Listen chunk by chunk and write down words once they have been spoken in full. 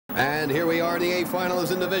And here we are in the A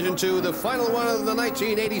finals in Division 2, the final one of the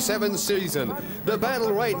 1987 season. The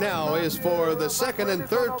battle right now is for the second and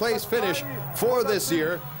third place finish for this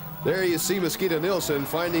year. There you see Mosquito Nilsson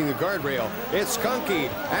finding the guardrail. It's Schanche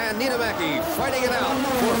and Niittymaki fighting it out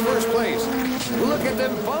for first place. Look at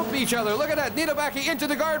them bump each other. Look at that. Niittymaki into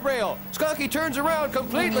the guardrail. Schanche turns around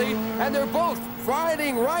completely, and they're both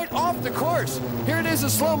riding right off the course. Here it is in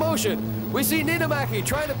slow motion. We see Niittymaki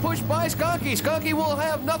trying to push by Schanche. Schanche will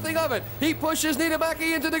have nothing of it. He pushes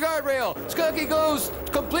Niittymaki into the guardrail. Schanche goes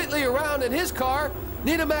completely around in his car.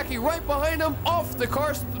 Niittymaki right behind him, off the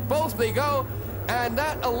course. Both they go. And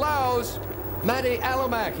that allows Matti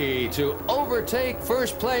Alamaki to overtake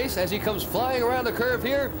first place as he comes flying around the curve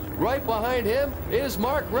here. Right behind him is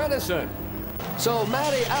Mark Rennison. So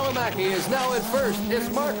Matti Alamaki is now in first. It's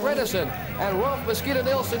Mark Rennison and Rolf Mosquito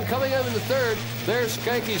Nilsson coming in the third. There's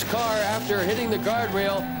Schanche's car after hitting the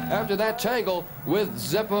guardrail after that tangle with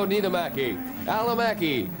Seppo Niittymaki.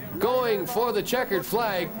 Alamaki going for the checkered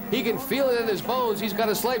flag. He can feel it in his bones. He's got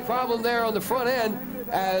a slight problem there on the front end,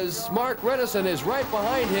 as Mark Rennison is right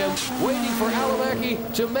behind him, waiting for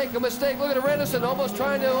Alamaki to make a mistake. Look at Rennison almost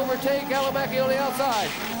trying to overtake Alamaki on the outside.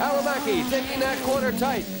 Alamaki taking that corner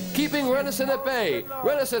tight, keeping Rennison at bay.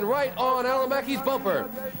 Rennison right on Alamaki's bumper.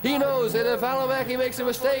 He knows that if Alamaki makes a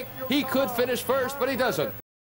mistake, he could finish first, but he doesn't.